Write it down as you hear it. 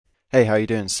Hey, how you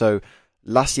doing? So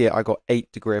last year I got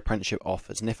 8 degree apprenticeship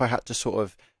offers, and if I had to sort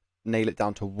of nail it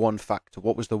down to one factor,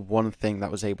 what was the one thing that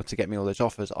was able to get me all those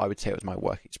offers? I would say it was my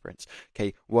work experience.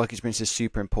 Okay, work experience is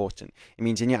super important. It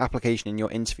means in your application, in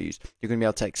your interviews, you're going to be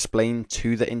able to explain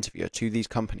to the interviewer, to these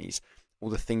companies, all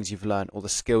the things you've learned, all the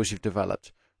skills you've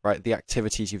developed, right? The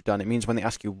activities you've done. It means when they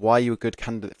ask you why you're a good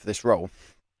candidate for this role,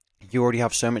 you already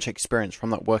have so much experience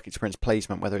from that work experience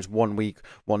placement, whether it's 1 week,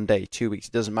 1 day, 2 weeks,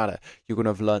 it doesn't matter. You're going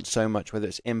to have learned so much, whether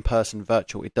it's in person,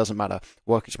 virtual, it doesn't matter.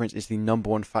 Work experience is the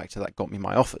number one factor that got me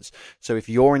my offers. So if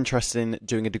you're interested in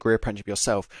doing a degree apprenticeship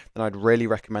yourself, then I'd really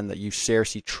recommend that you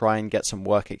seriously try and get some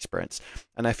work experience.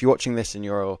 And if you're watching this and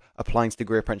you're applying to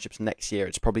degree apprenticeships next year,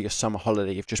 it's probably your summer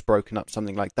holiday, you've just broken up,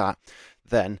 something like that,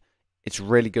 then it's a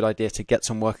really good idea to get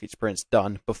some work experience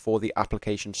done before the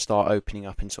applications start opening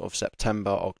up in sort of September,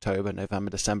 October,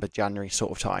 November, December, January sort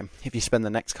of time. If you spend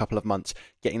the next couple of months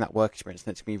getting that work experience,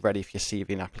 then it's going to be ready for your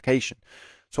CV and application.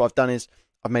 So what I've done is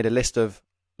I've made a list of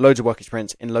loads of work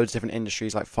experience in loads of different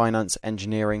industries like finance,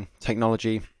 engineering,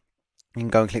 technology. You can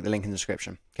go and click the link in the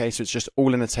description. Okay, so it's just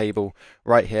all in a table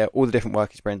right here, all the different work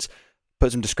experience.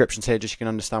 Put some descriptions here just so you can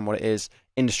understand what it is,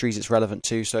 industries it's relevant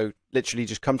to. So literally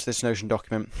just come to this Notion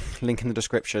document, link in the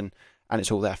description, and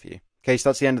it's all there for you. Okay, so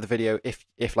that's the end of the video. If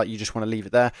like you just want to leave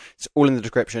it there, it's all in the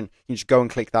description. You just go and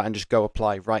click that and just go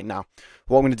apply right now.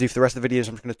 What I'm going to do for the rest of the video is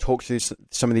I'm just going to talk through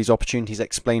some of these opportunities,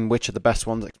 explain which are the best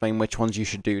ones, explain which ones you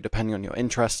should do depending on your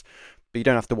interests. But you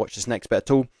don't have to watch this next bit at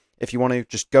all. If you want to,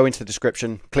 just go into the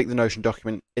description, click the Notion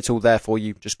document. It's all there for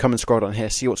you. Just come and scroll down here,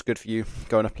 see what's good for you,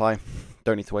 go and apply.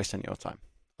 Don't need to waste any of your time.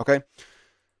 Okay?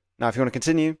 Now, if you want to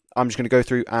continue, I'm just going to go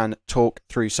through and talk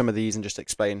through some of these and just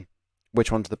explain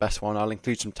which one's the best one. I'll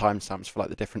include some timestamps for like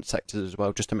the different sectors as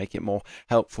well, just to make it more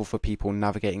helpful for people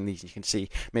navigating these. You can see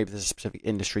maybe there's a specific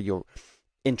industry you're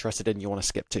interested in, you want to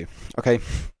skip to. Okay?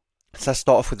 So let's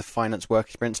start off with the finance work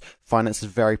experience. Finance is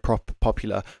very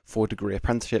popular for degree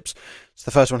apprenticeships. So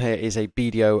the first one here is a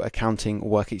BDO accounting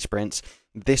work experience.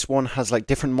 This one has like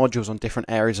different modules on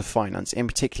different areas of finance, in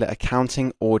particular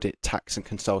accounting, audit, tax and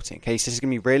consulting. Okay, so this is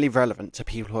going to be really relevant to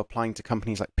people who are applying to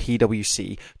companies like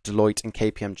PwC, Deloitte and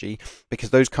KPMG,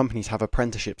 because those companies have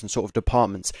apprenticeships and sort of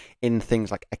departments in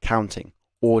things like accounting,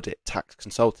 audit, tax,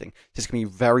 consulting. This can be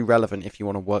very relevant if you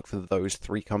want to work for those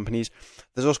three companies.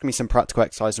 There's also going to be some practical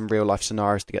exercise and real life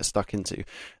scenarios to get stuck into, and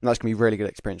that's going to be really good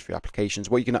experience for your applications.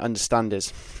 What you're going to understand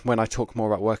is when I talk more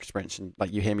about work experience and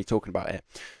like you hear me talking about it,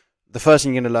 the first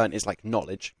thing you're going to learn is like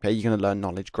knowledge. Okay, you're going to learn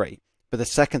knowledge, great. But the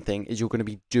second thing is you're going to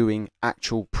be doing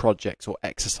actual projects or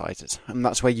exercises. And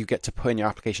that's where you get to put in your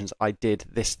applications, I did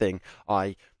this thing,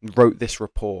 I wrote this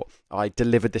report, I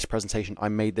delivered this presentation, I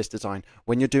made this design.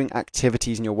 When you're doing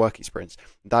activities in your work experience,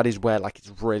 that is where like it's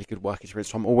really good work experience.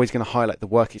 So I'm always going to highlight the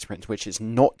work experience, which is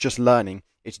not just learning,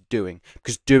 it's doing.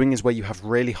 Because doing is where you have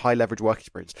really high leverage work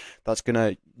experience. That's going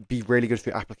to be really good for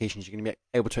your applications. You're going to be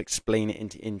able to explain it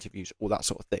into interviews, all that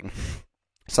sort of thing.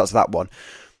 So that's that one.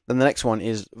 Then the next one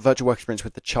is virtual work experience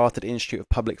with the Chartered Institute of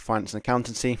Public Finance and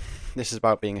Accountancy. This is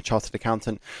about being a chartered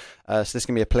accountant. So this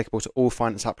can be applicable to all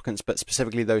finance applicants, but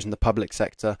specifically those in the public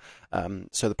sector.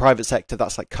 So the private sector,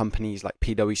 that's like companies like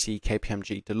PwC,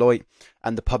 KPMG, Deloitte.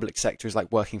 And the public sector is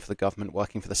like working for the government,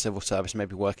 working for the civil service,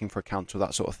 maybe working for a council,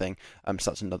 that sort of thing. So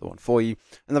that's another one for you.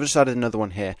 And I've just added another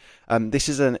one here. This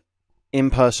is an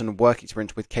in-person work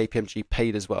experience with KPMG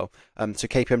paid as well. So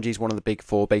KPMG is one of the big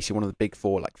four, basically one of the big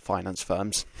four like finance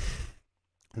firms.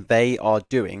 They are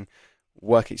doing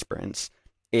work experience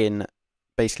in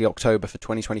basically October for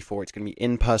 2024. It's going to be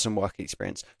in-person work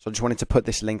experience. So I just wanted to put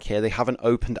this link here. They haven't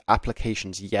opened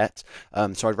applications yet.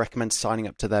 So I'd recommend signing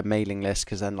up to their mailing list,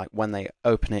 because then like when they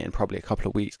open it in probably a couple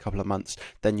of weeks, couple of months,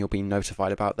 then you'll be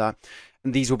notified about that.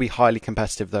 And these will be highly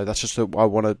competitive though. That's just what I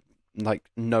want to like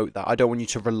note, that I don't want you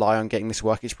to rely on getting this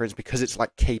work experience because it's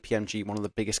like KPMG, one of the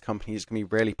biggest companies. It's going to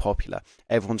be really popular.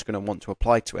 Everyone's going to want to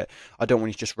apply to it. I don't want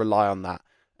you to just rely on that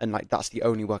and like that's the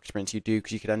only work experience you do,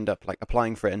 because you could end up like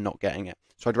applying for it and not getting it.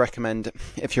 So I'd recommend,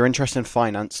 if you're interested in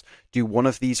finance, do one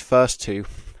of these first two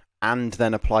and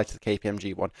then apply to the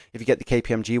KPMG one. If you get the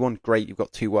KPMG one, great, you've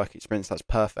got 2 work experience, that's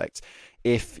perfect.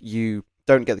 If you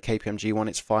don't get the KPMG one,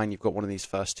 it's fine, you've got one of these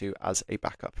first 2 as a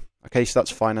backup. Okay, so that's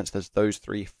finance, there's those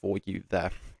 3 for you there.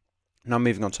 Now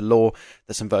moving on to law,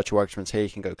 there's some virtual work experience here. You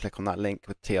can go click on that link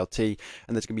with TLT,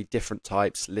 and there's going to be different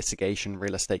types: litigation,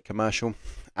 real estate, commercial.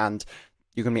 And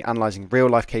You're going to be analysing real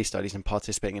life case studies and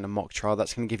participating in a mock trial.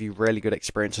 That's going to give you really good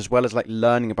experience, as well as like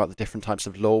learning about the different types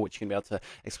of law, which you're going to be able to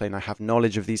explain. I have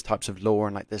knowledge of these types of law,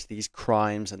 and like there's these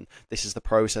crimes and this is the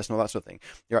process and all that sort of thing.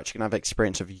 You're actually going to have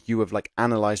experience of you have like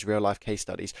analysed real life case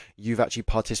studies. You've actually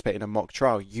participated in a mock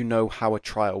trial. You know how a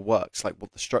trial works, like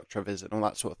what the structure of it is and all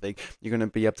that sort of thing. You're going to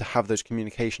be able to have those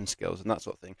communication skills and that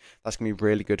sort of thing. That's going to be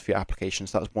really good for your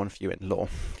applications. That's one for you in law.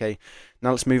 Okay,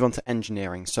 now let's move on to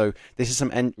engineering. So this is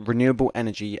some renewable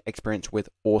energy experience with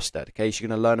Ørsted. Okay, so you're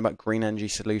going to learn about green energy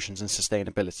solutions and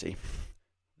sustainability.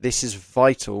 This is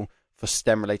vital for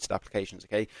STEM related applications.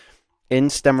 Okay,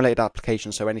 in STEM related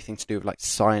applications, so anything to do with like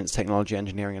science, technology,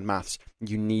 engineering and maths,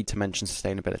 you need to mention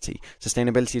sustainability.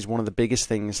 Sustainability is one of the biggest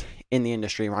things in the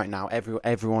industry right now.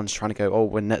 Everyone's trying to go, oh,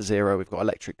 we're net zero, we've got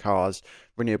electric cars,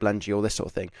 renewable energy, all this sort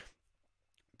of thing.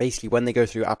 Basically, when they go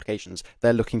through applications,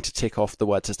 they're looking to tick off the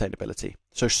word sustainability.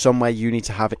 So somewhere you need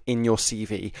to have in your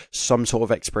CV some sort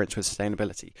of experience with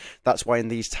sustainability. That's why in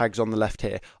these tags on the left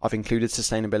here, I've included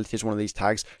sustainability as one of these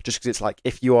tags, just because it's like,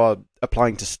 if you are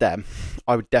applying to STEM,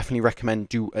 I would definitely recommend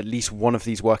do at least one of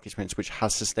these work experience which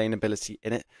has sustainability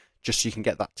in it, just so you can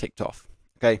get that ticked off.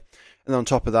 Okay, and then on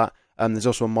top of that, there's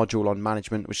also a module on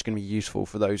management, which is going to be useful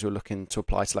for those who are looking to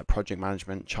apply to like project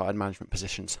management, chartered management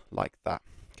positions like that.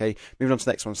 Okay, moving on to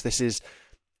the next one. So this is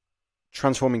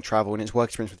transforming travel, and it's work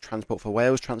experience with Transport for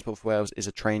Wales. Transport for Wales is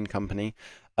a train company,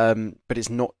 but it's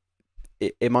not.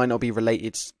 It might not be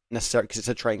related necessarily because it's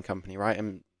a train company, right?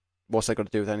 And what's that got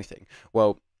to do with anything?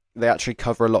 Well, they actually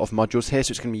cover a lot of modules here,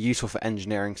 so it's going to be useful for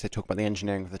engineering because they talk about the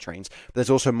engineering of the trains. But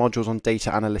there's also modules on data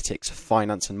analytics,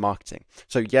 finance, and marketing.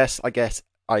 So yes, I guess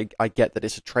I get that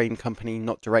it's a train company,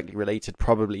 not directly related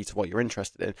probably to what you're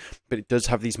interested in, but it does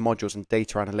have these modules on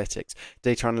data analytics.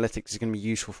 Data analytics is going to be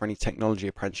useful for any technology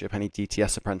apprenticeship, any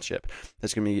DTS apprenticeship.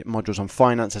 There's going to be modules on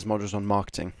finance, there's modules on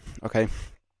marketing. Okay,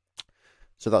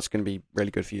 so that's going to be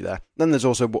really good for you there. Then there's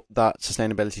also that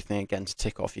sustainability thing again to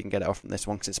tick off. You can get it off from this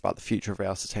one because it's about the future of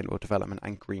rail, sustainable development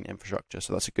and green infrastructure.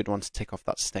 So that's a good one to tick off,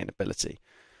 that sustainability.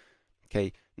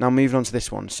 Okay, now moving on to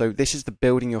this one. So this is the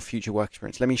building your future work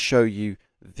experience. Let me show you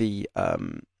the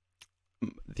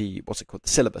what's it called, the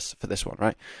syllabus for this one,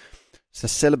 right? So the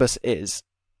syllabus is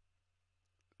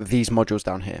these modules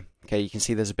down here. Okay, you can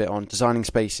see there's a bit on designing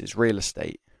spaces, real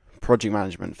estate, project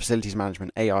management, facilities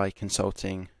management, AI,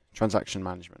 consulting, transaction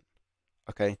management.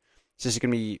 Okay, so this is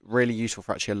going to be really useful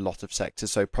for actually a lot of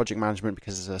sectors. So project management,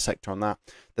 because there's a sector on that.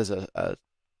 There's a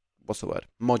what's the word,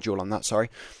 module on that, sorry.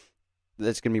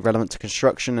 That's going to be relevant to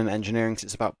construction and engineering because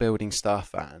it's about building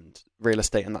stuff and real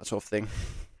estate and that sort of thing.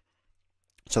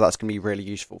 So that's going to be really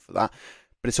useful for that.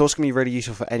 But it's also going to be really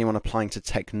useful for anyone applying to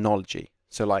technology.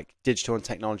 So like digital and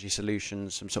technology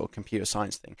solutions, some sort of computer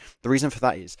science thing. The reason for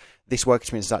that is this work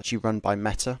experience is actually run by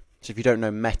Meta. So if you don't know,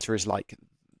 Meta is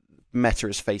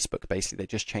Facebook, basically. They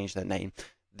just changed their name.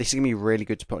 This is going to be really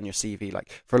good to put on your CV. Like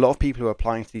for a lot of people who are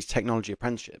applying to these technology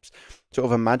apprenticeships, sort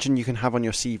of imagine you can have on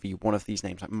your CV one of these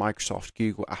names like Microsoft,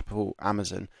 Google, Apple,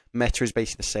 Amazon. Meta is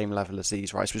basically the same level as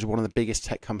these, right? So it's one of the biggest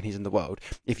tech companies in the world.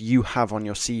 If you have on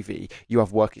your CV, you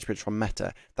have work experience from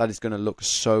Meta, that is going to look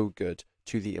so good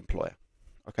to the employer.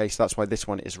 Okay, so that's why this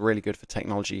one is really good for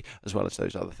technology as well as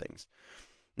those other things.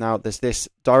 Now, there's this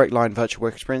direct line virtual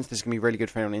work experience. This is going to be really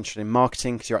good for anyone interested in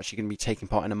marketing because you're actually going to be taking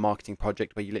part in a marketing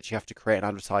project where you literally have to create an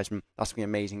advertisement. That's going to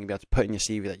be amazing. You'll be able to put in your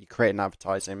CV that you create an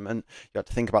advertisement. You have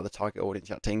to think about the target audience.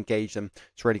 You have to engage them.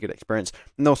 It's a really good experience.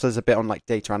 And also there's a bit on like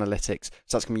data analytics.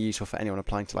 So that's going to be useful for anyone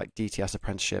applying to like DTS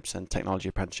apprenticeships and technology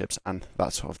apprenticeships and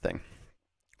that sort of thing.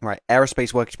 Right,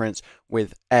 aerospace work experience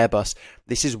with Airbus.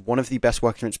 This is one of the best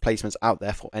work experience placements out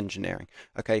there for engineering.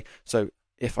 Okay, so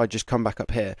if I just come back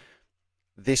up here,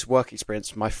 this work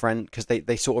experience, my friend, because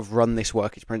they sort of run this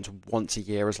work experience once a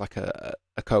year as like a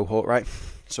cohort, right?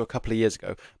 So a couple of years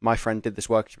ago, my friend did this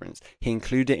work experience. He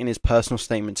included it in his personal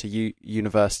statement to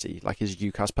university, like his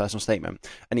UCAS personal statement,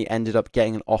 and he ended up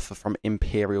getting an offer from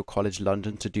Imperial College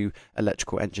London to do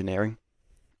electrical engineering.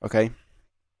 Okay.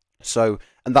 So,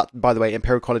 and that, by the way,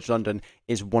 Imperial College London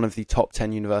is one of the top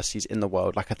 10 universities in the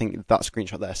world. Like, I think that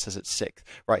screenshot there says it's 6th,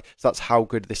 right? So that's how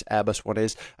good this Airbus one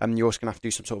is. You're also going to have to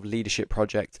do some sort of leadership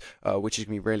project, which is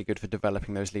going to be really good for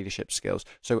developing those leadership skills.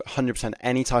 So 100%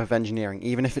 any type of engineering,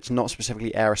 even if it's not specifically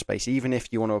aerospace, even if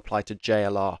you want to apply to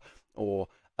JLR or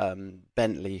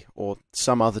Bentley or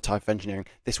some other type of engineering,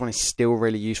 this one is still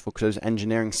really useful because those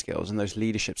engineering skills and those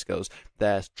leadership skills,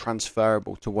 they're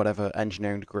transferable to whatever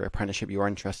engineering degree apprenticeship you're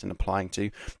interested in applying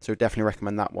to. So definitely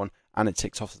recommend that one, and it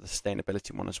ticks off the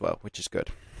sustainability one as well, which is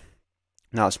good.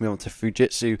 Now let's move on to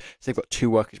Fujitsu. So they've got 2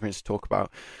 work experiences to talk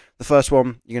about. The first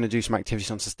one, you're going to do some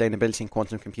activities on sustainability and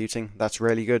quantum computing. That's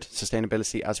really good.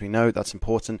 Sustainability, as we know, that's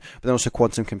important. But then also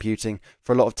quantum computing.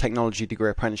 For a lot of technology degree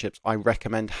apprenticeships, I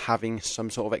recommend having some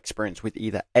sort of experience with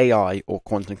either AI or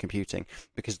quantum computing,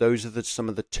 because those are some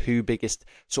of the 2 biggest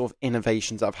sort of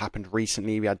innovations that have happened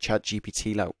recently. We had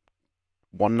ChatGPT like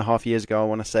 1.5 years ago, I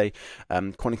want to say.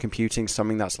 Quantum computing is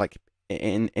something that's like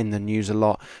in the news a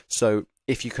lot. So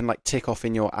if you can like tick off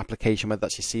in your application, whether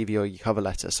that's your CV or your cover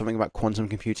letter, something about quantum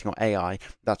computing or AI,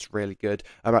 that's really good.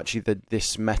 Actually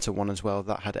this Meta one as well,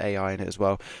 that had AI in it as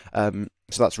well. So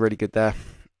that's really good there.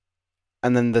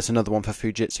 And then there's another one for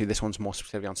Fujitsu. This one's more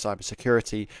specifically on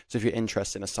cybersecurity. So if you're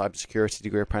interested in a cybersecurity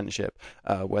degree apprenticeship,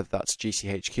 whether that's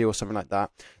GCHQ or something like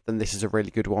that, then this is a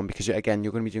really good one, because again,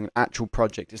 you're going to be doing an actual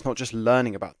project. It's not just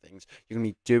learning about things. You're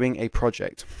going to be doing a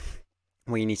project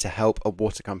where you need to help a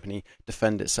water company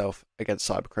defend itself against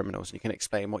cyber criminals, and you can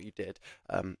explain what you did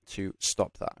to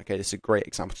stop that. Okay, this is a great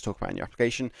example to talk about in your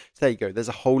application. So there you go. There's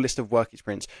a whole list of work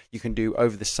experience you can do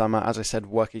over the summer. As I said,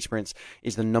 work experience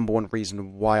is the #1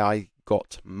 reason why I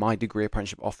got my degree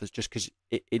apprenticeship offers, just because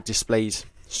it displays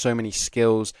so many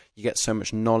skills, you get so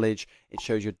much knowledge, it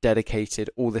shows you're dedicated,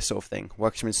 all this sort of thing.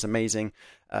 Work experience is amazing,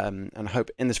 and I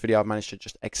hope in this video I've managed to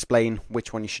just explain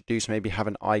which one you should do, so maybe have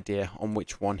an idea on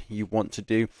which one you want to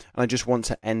do. And I just want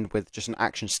to end with just an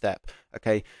action step.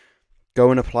 Okay, go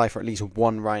and apply for at least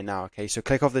one right now. Okay, so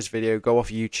click off this video, go off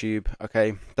YouTube.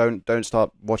 Okay, don't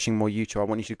start watching more YouTube. I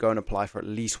want you to go and apply for at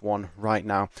least one right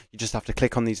now. You just have to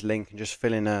click on these links and just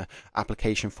fill in a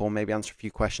application form, maybe answer a few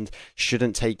questions.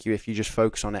 Shouldn't take you, if you just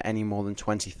focus on it, any more than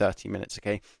 20-30 minutes.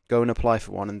 Okay, go and apply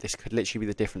for one, and this could literally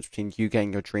be the difference between you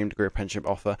getting your dream degree apprenticeship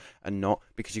offer and not,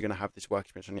 because you're going to have this work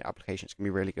experience on your application. It's going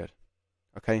to be really good.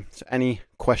 Okay, so any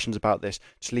questions about this,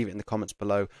 just leave it in the comments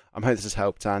below. I hope this has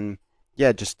helped, and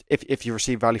yeah, just if you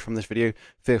receive value from this video,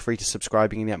 feel free to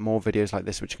subscribe. You can get more videos like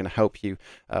this, which are going to help you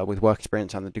with work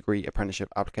experience and the degree apprenticeship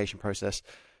application process.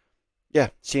 Yeah,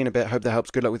 see you in a bit. Hope that helps.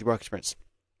 Good luck with your work experience.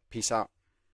 Peace out.